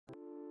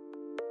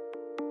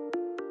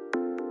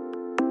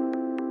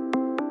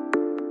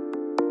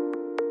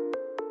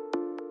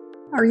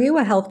Are you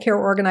a healthcare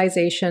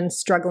organization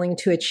struggling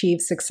to achieve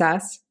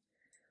success?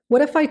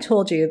 What if I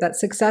told you that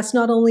success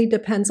not only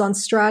depends on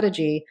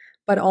strategy,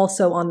 but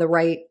also on the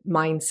right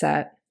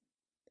mindset?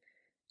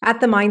 At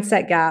the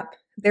Mindset Gap,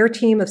 their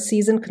team of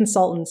seasoned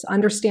consultants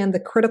understand the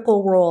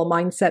critical role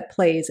mindset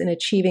plays in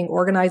achieving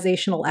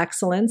organizational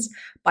excellence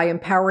by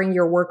empowering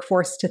your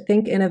workforce to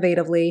think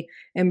innovatively,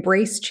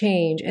 embrace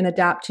change, and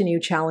adapt to new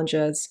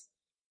challenges.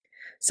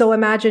 So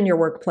imagine your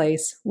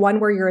workplace, one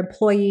where your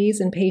employees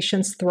and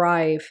patients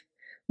thrive,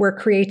 where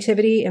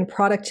creativity and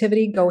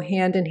productivity go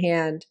hand in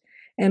hand,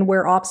 and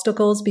where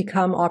obstacles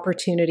become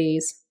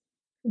opportunities.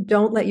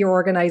 Don't let your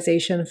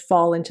organization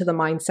fall into the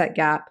mindset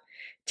gap.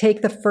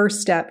 Take the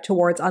first step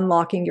towards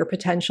unlocking your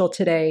potential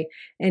today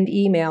and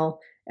email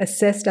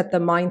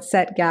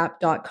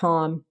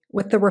assist@themindsetgap.com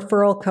with the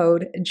referral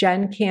code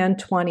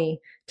GenCan20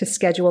 to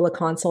schedule a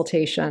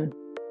consultation.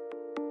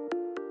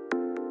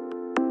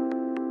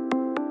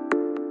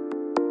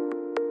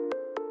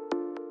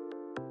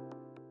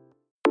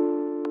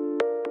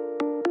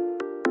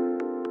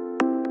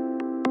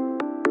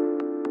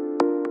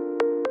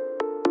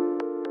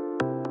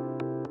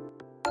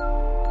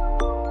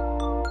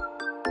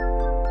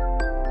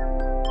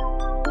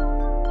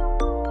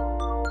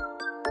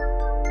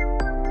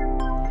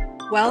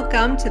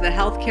 Welcome to the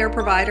Healthcare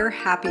Provider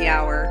Happy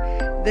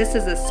Hour. This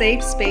is a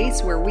safe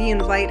space where we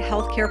invite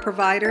healthcare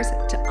providers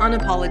to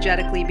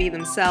unapologetically be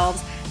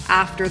themselves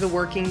after the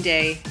working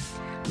day.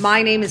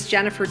 My name is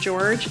Jennifer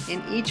George,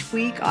 and each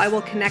week I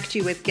will connect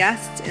you with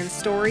guests and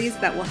stories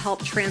that will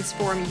help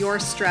transform your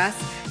stress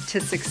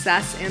to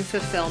success and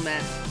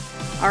fulfillment.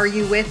 Are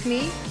you with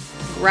me?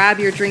 Grab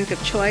your drink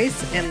of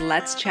choice and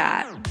let's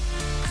chat.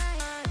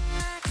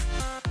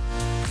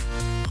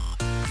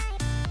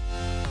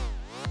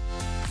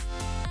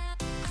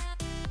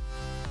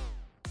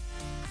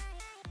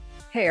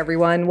 Hey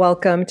everyone,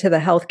 welcome to the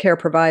Healthcare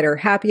Provider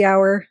Happy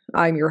Hour.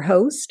 I'm your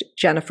host,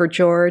 Jennifer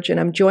George, and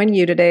I'm joining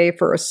you today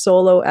for a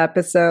solo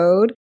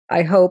episode.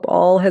 I hope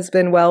all has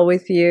been well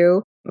with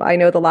you. I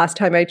know the last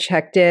time I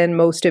checked in,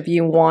 most of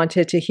you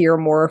wanted to hear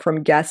more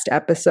from guest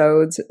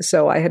episodes,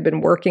 so I had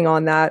been working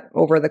on that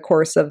over the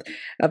course of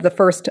the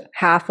first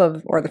half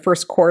of, or the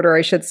first quarter,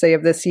 I should say,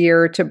 of this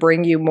year to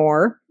bring you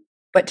more.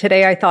 But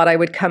today I thought I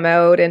would come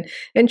out and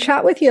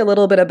chat with you a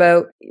little bit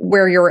about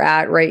where you're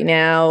at right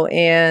now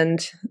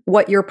and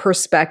what your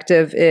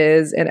perspective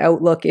is and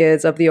outlook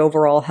is of the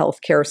overall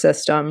healthcare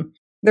system.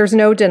 There's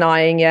no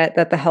denying yet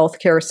that the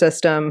healthcare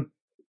system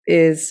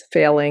is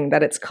failing,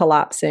 that it's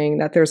collapsing,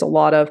 that there's a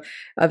lot of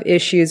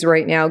issues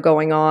right now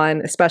going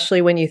on,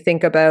 especially when you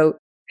think about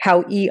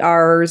how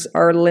ERs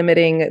are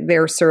limiting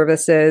their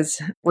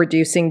services,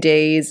 reducing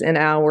days and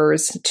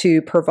hours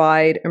to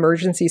provide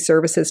emergency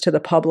services to the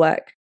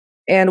public.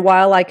 And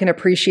while I can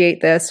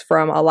appreciate this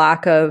from a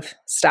lack of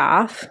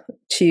staff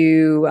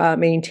to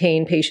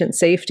maintain patient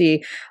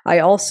safety, I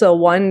also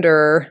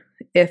wonder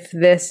if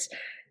this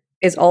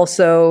is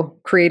also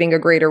creating a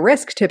greater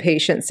risk to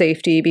patient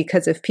safety,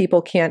 because if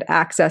people can't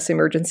access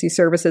emergency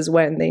services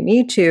when they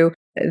need to,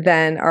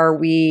 then are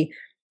we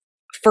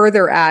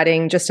further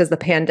adding, just as the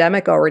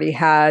pandemic already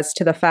has,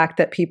 to the fact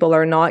that people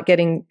are not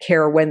getting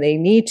care when they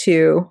need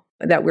to,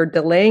 that we're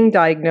delaying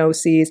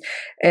diagnoses,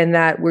 and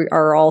that we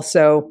are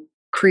also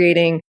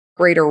creating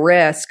greater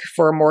risk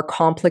for more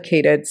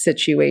complicated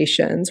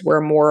situations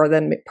where more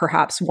than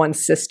perhaps one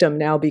system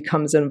now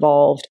becomes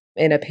involved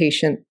in a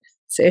patient's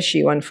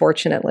issue,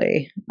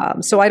 unfortunately.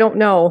 So I don't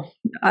know.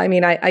 I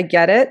mean, I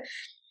get it,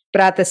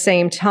 but at the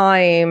same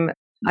time,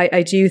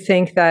 I do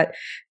think that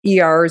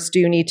ERs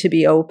do need to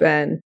be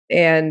open.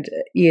 And,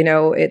 you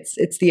know,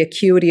 it's the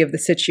acuity of the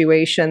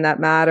situation that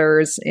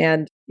matters.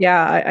 And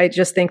yeah, I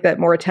just think that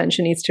more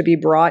attention needs to be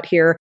brought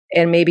here.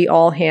 And maybe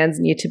all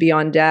hands need to be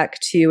on deck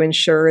to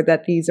ensure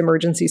that these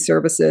emergency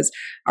services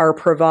are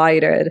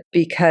provided,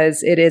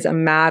 because it is a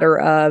matter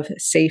of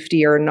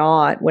safety or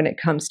not when it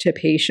comes to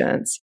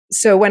patients.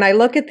 So when I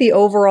look at the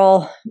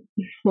overall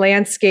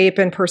landscape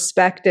and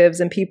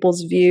perspectives and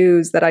people's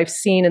views that I've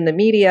seen in the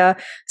media,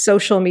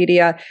 social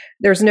media,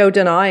 there's no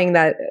denying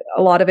that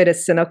a lot of it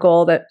is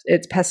cynical, that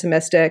it's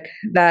pessimistic,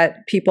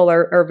 that people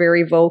are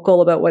very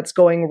vocal about what's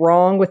going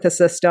wrong with the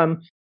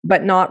system,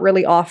 but not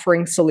really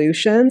offering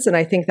solutions. And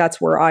I think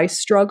that's where I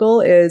struggle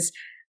is,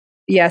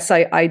 yes,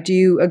 I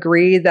do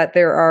agree that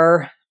there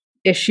are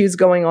issues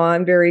going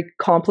on, very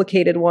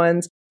complicated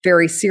ones,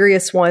 very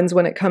serious ones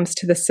when it comes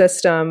to the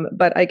system.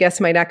 But I guess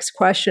my next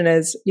question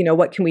is, you know,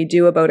 what can we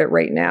do about it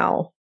right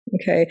now?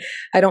 Okay.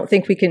 I don't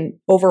think we can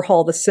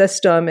overhaul the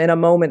system in a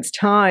moment's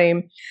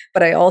time,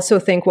 but I also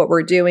think what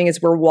we're doing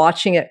is we're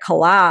watching it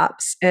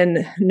collapse,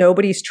 and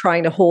nobody's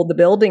trying to hold the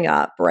building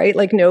up, right?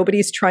 Like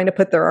nobody's trying to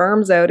put their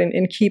arms out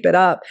and keep it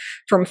up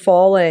from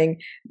falling,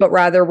 but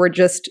rather we're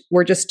just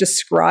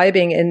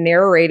describing and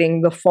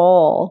narrating the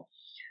fall.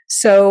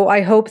 So I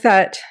hope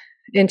that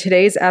in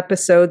today's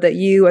episode that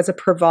you as a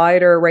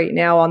provider right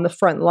now on the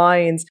front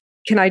lines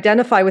can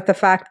identify with the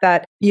fact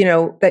that, you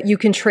know, that you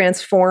can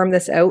transform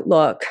this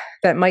outlook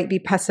that might be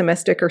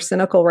pessimistic or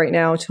cynical right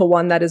now to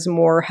one that is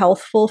more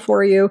healthful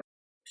for you,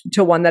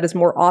 to one that is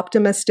more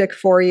optimistic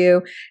for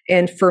you.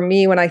 And for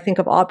me, when I think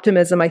of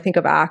optimism, I think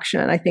of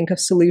action. I think of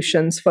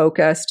solutions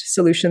focused,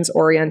 solutions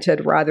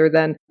oriented rather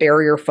than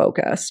barrier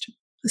focused.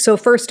 So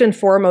first and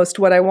foremost,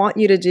 what I want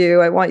you to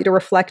do, I want you to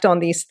reflect on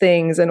these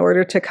things in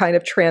order to kind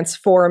of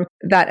transform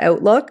that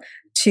outlook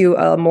to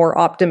a more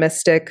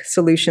optimistic,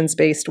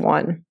 solutions-based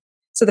one.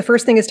 So the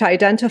first thing is to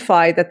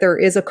identify that there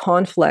is a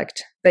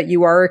conflict that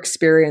you are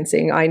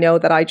experiencing. I know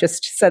that I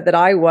just said that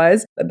I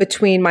was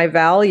between my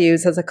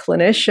values as a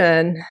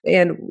clinician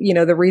and,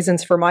 the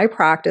reasons for my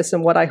practice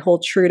and what I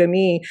hold true to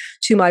me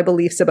to my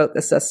beliefs about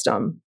the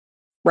system.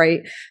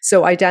 Right?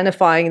 So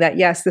identifying that,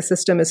 yes, the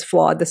system is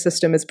flawed, the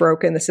system is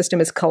broken, the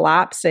system is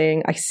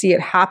collapsing. I see it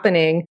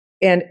happening.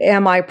 And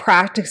am I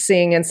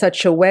practicing in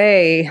such a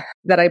way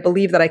that I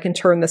believe that I can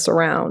turn this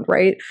around,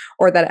 right?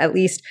 Or that at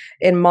least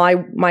in my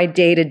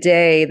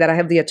day-to-day that I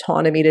have the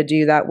autonomy to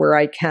do that where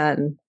I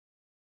can.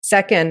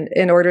 Second,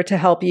 in order to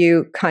help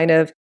you kind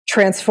of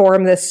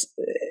transform this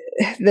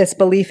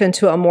belief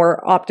into a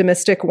more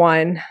optimistic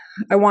one,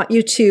 I want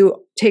you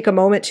to take a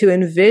moment to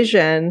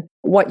envision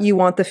what you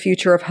want the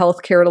future of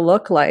healthcare to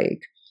look like.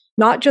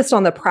 Not just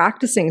on the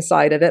practicing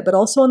side of it, but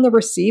also on the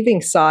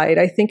receiving side.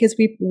 I think as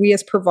we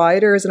as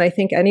providers, and I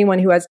think anyone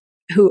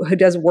who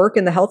does work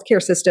in the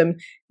healthcare system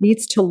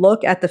needs to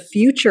look at the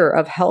future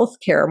of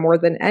healthcare more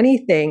than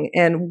anything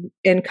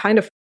and kind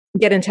of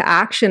get into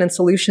action and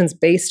solutions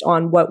based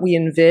on what we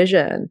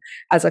envision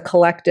as a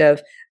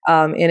collective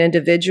and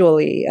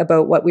individually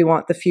about what we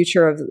want the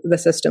future of the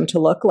system to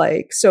look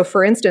like. So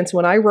for instance,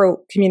 when I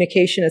wrote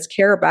Communication is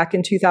Care back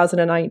in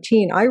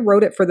 2019, I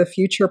wrote it for the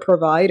future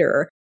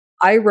provider.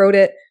 I wrote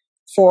it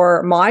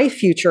for my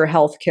future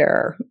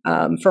healthcare,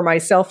 for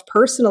myself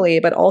personally,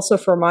 but also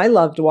for my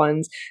loved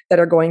ones that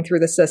are going through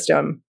the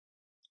system.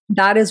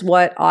 That is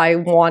what I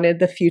wanted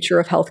the future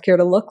of healthcare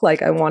to look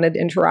like. I wanted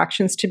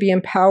interactions to be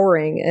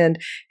empowering and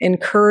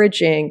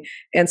encouraging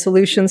and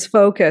solutions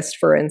focused,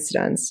 for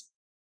instance.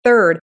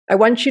 Third, I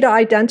want you to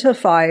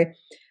identify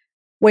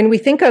when we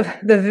think of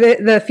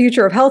the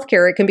future of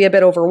healthcare, it can be a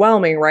bit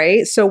overwhelming,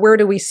 right? So where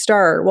do we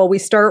start? Well, we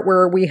start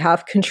where we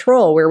have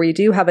control, where we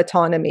do have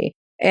autonomy.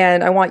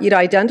 And I want you to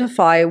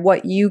identify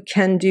what you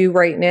can do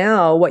right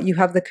now, what you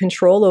have the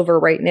control over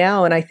right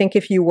now. And I think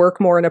if you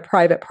work more in a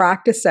private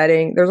practice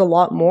setting, there's a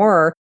lot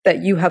more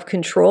that you have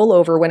control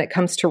over when it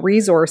comes to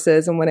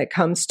resources and when it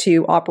comes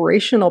to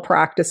operational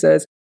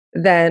practices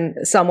than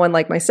someone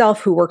like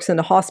myself who works in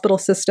the hospital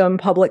system,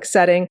 public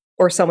setting,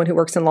 or someone who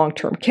works in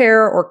long-term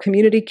care or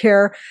community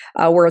care,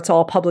 where it's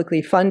all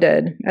publicly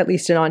funded, at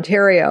least in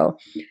Ontario.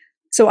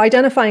 So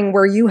identifying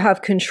where you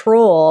have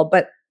control,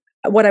 but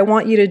what I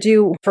want you to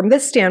do from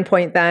this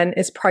standpoint then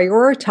is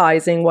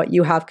prioritizing what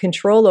you have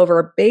control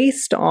over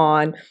based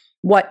on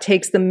what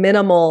takes the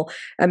minimal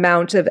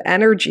amount of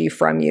energy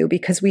from you,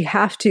 because we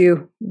have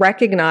to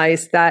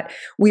recognize that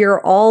we are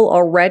all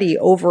already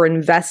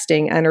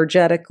over-investing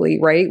energetically,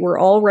 right?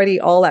 We're already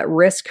all at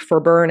risk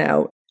for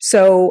burnout.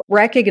 So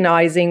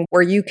recognizing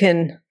where you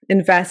can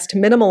invest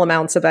minimal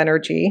amounts of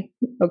energy,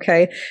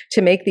 okay,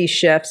 to make these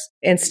shifts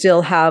and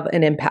still have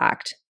an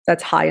impact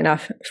that's high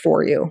enough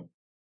for you.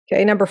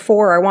 Okay, number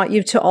 4, I want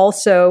you to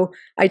also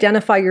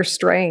identify your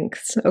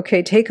strengths.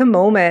 Okay, take a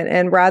moment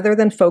and rather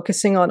than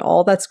focusing on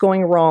all that's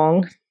going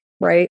wrong,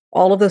 right?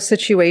 All of those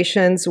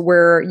situations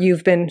where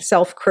you've been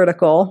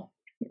self-critical,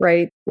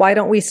 right? Why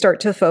don't we start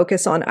to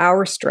focus on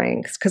our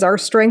strengths? Because our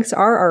strengths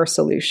are our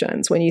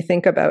solutions when you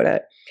think about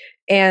it.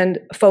 And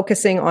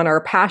focusing on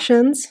our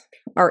passions,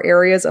 our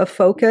areas of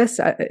focus,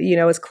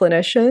 as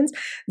clinicians,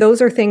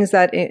 those are things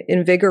that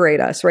invigorate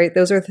us, right?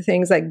 Those are the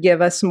things that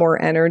give us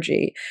more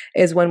energy,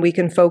 is when we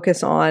can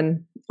focus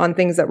on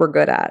things that we're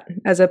good at,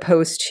 as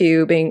opposed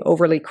to being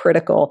overly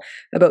critical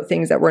about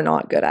things that we're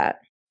not good at.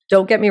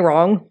 Don't get me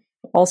wrong.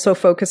 Also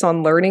focus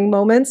on learning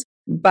moments,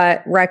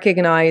 but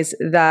recognize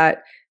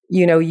that,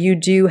 you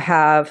do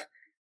have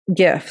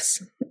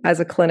gifts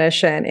as a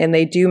clinician and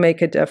they do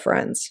make a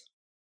difference.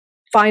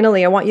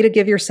 Finally, I want you to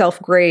give yourself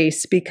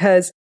grace,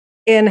 because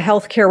in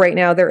healthcare right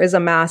now, there is a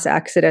mass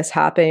exodus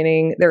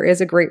happening. There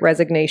is a great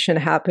resignation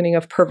happening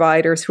of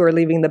providers who are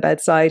leaving the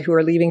bedside, who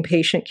are leaving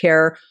patient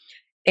care,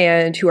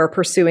 and who are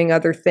pursuing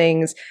other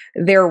things.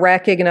 They're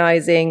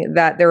recognizing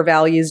that their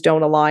values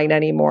don't align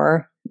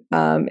anymore.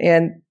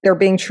 And they're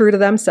being true to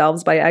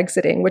themselves by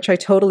exiting, which I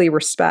totally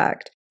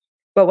respect.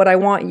 But what I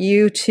want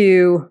you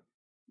to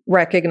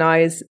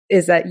recognize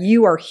is that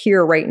you are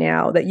here right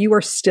now, that you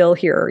are still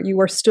here. You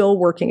are still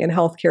working in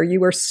healthcare.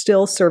 You are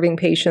still serving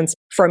patients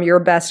from your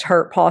best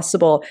heart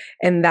possible.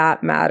 And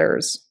that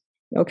matters.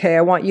 Okay.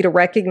 I want you to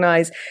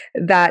recognize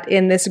that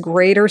in this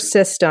greater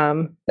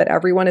system that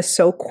everyone is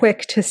so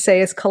quick to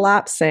say is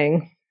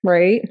collapsing,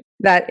 right?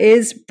 That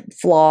is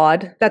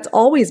flawed. That's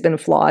always been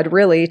flawed,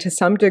 really, to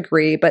some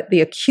degree, but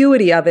the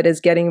acuity of it is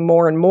getting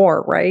more and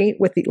more, right?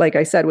 Like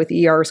I said, with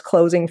ERs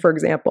closing, for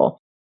example,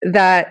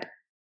 that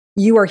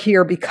you are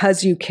here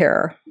because you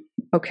care,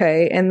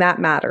 okay? And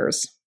that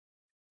matters.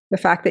 The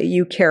fact that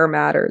you care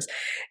matters.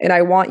 And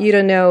I want you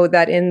to know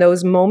that in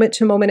those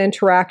moment-to-moment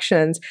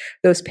interactions,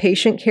 those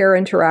patient care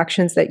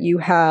interactions that you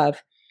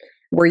have,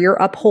 where you're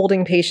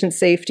upholding patient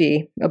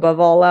safety above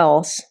all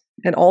else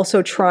and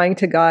also trying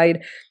to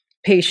guide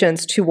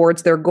patients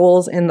towards their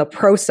goals in the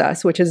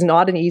process, which is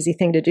not an easy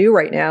thing to do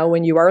right now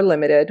when you are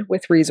limited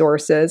with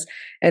resources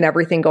and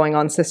everything going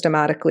on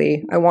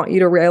systematically. I want you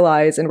to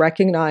realize and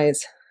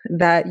recognize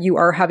that you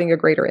are having a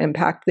greater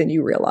impact than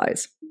you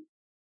realize,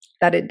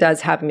 that it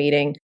does have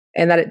meaning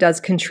and that it does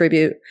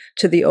contribute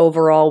to the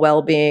overall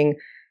well-being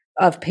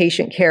of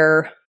patient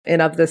care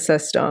and of the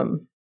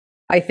system.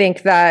 I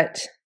think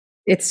that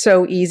it's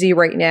so easy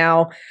right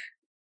now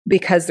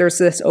because there's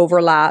this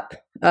overlap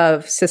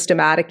of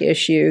systematic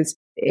issues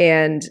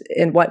and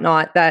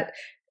whatnot that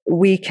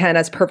we can,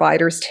 as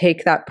providers,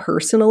 take that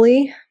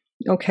personally,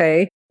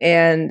 okay,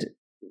 and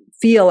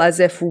feel as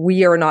if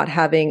we are not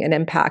having an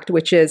impact,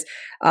 which is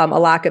a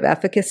lack of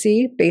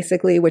efficacy,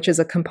 basically, which is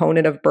a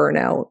component of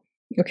burnout.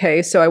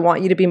 Okay, so I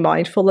want you to be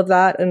mindful of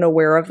that and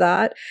aware of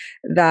that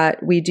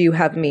we do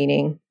have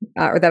meaning,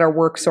 or that our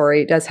work,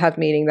 does have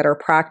meaning, that our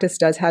practice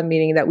does have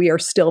meaning, that we are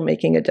still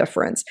making a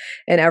difference.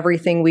 And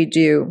everything we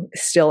do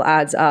still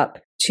adds up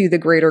to the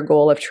greater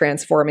goal of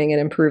transforming and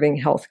improving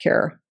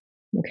healthcare.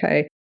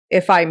 Okay.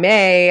 If I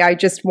may, I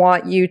just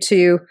want you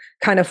to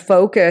kind of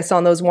focus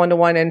on those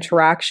one-to-one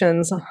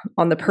interactions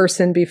on the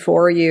person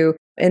before you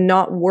and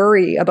not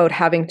worry about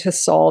having to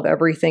solve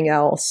everything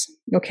else.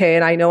 Okay.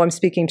 And I know I'm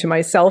speaking to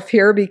myself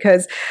here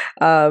because,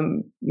 I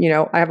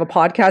have a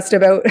podcast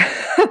about,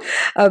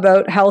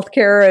 about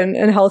healthcare and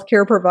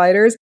healthcare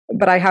providers,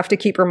 but I have to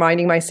keep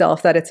reminding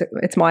myself that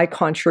it's my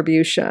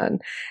contribution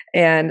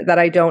and that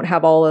I don't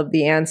have all of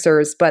the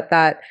answers, but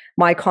that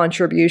my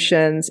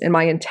contributions and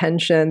my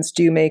intentions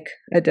do make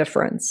a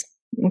difference.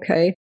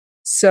 Okay.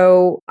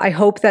 So I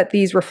hope that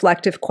these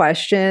reflective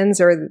questions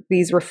or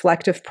these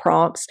reflective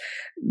prompts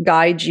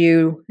guide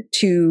you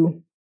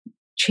to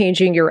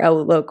changing your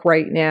outlook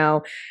right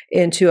now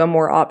into a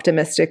more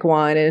optimistic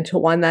one, and into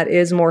one that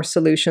is more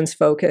solutions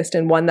focused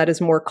and one that is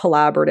more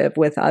collaborative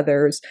with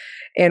others,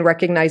 and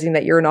recognizing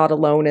that you're not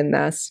alone in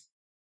this.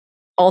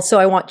 Also,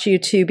 I want you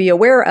to be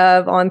aware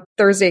of on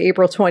Thursday,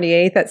 April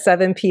 28th at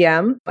 7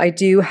 p.m., I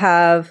do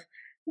have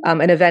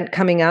an event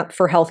coming up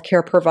for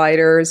healthcare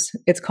providers.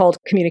 It's called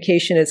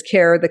Communication is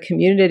Care, the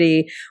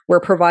community, where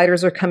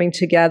providers are coming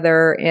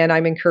together, and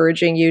I'm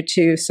encouraging you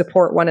to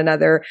support one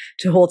another,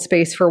 to hold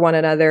space for one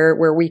another,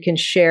 where we can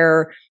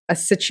share a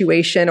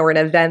situation or an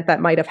event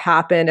that might have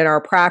happened in our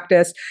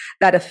practice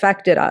that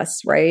affected us,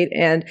 right?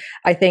 And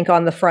I think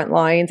on the front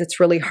lines, it's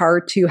really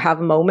hard to have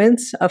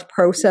moments of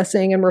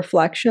processing and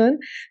reflection.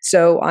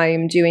 So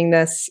I'm doing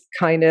this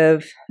kind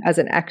of as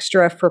an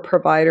extra for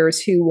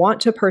providers who want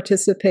to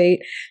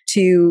participate,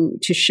 to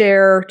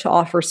share, to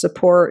offer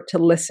support, to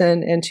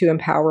listen, and to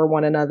empower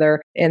one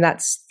another. And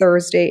that's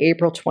Thursday,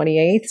 April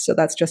 28th. So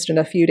that's just in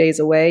a few days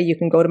away. You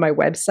can go to my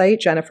website,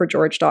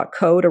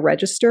 jennifergeorge.co, to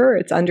register.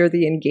 It's under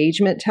the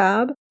engagement tab.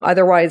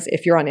 Otherwise,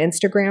 if you're on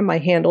Instagram, my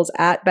handle's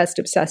at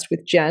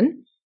bestobsessedwithjen.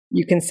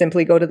 You can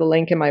simply go to the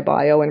link in my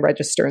bio and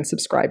register and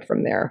subscribe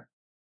from there.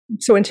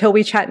 So until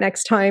we chat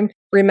next time,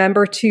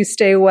 remember to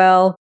stay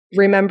well.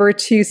 Remember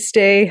to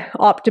stay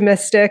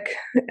optimistic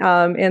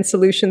and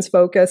solutions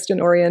focused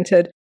and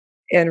oriented.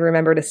 And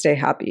remember to stay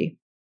happy.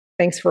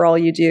 Thanks for all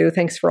you do.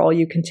 Thanks for all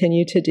you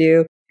continue to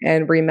do.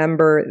 And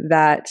remember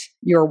that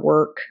your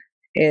work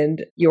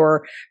and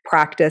your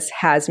practice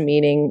has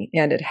meaning,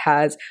 and it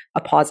has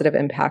a positive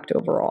impact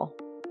overall.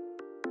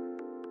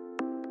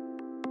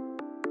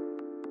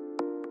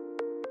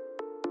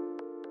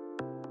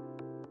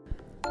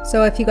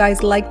 So if you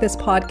guys like this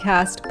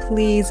podcast,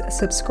 please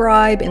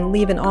subscribe and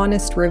leave an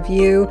honest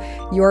review.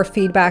 Your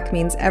feedback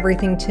means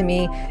everything to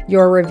me.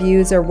 Your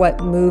reviews are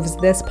what moves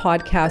this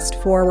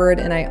podcast forward,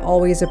 and I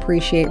always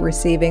appreciate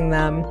receiving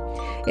them.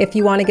 If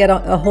you want to get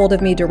a hold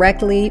of me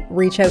directly,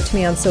 reach out to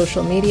me on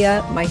social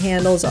media. My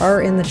handles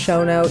are in the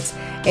show notes,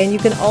 and you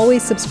can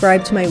always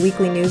subscribe to my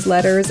weekly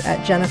newsletters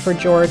at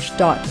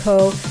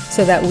jennifergeorge.co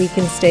so that we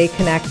can stay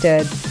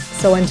connected.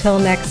 So until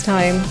next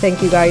time,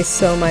 thank you guys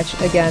so much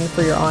again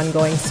for your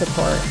ongoing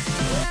support.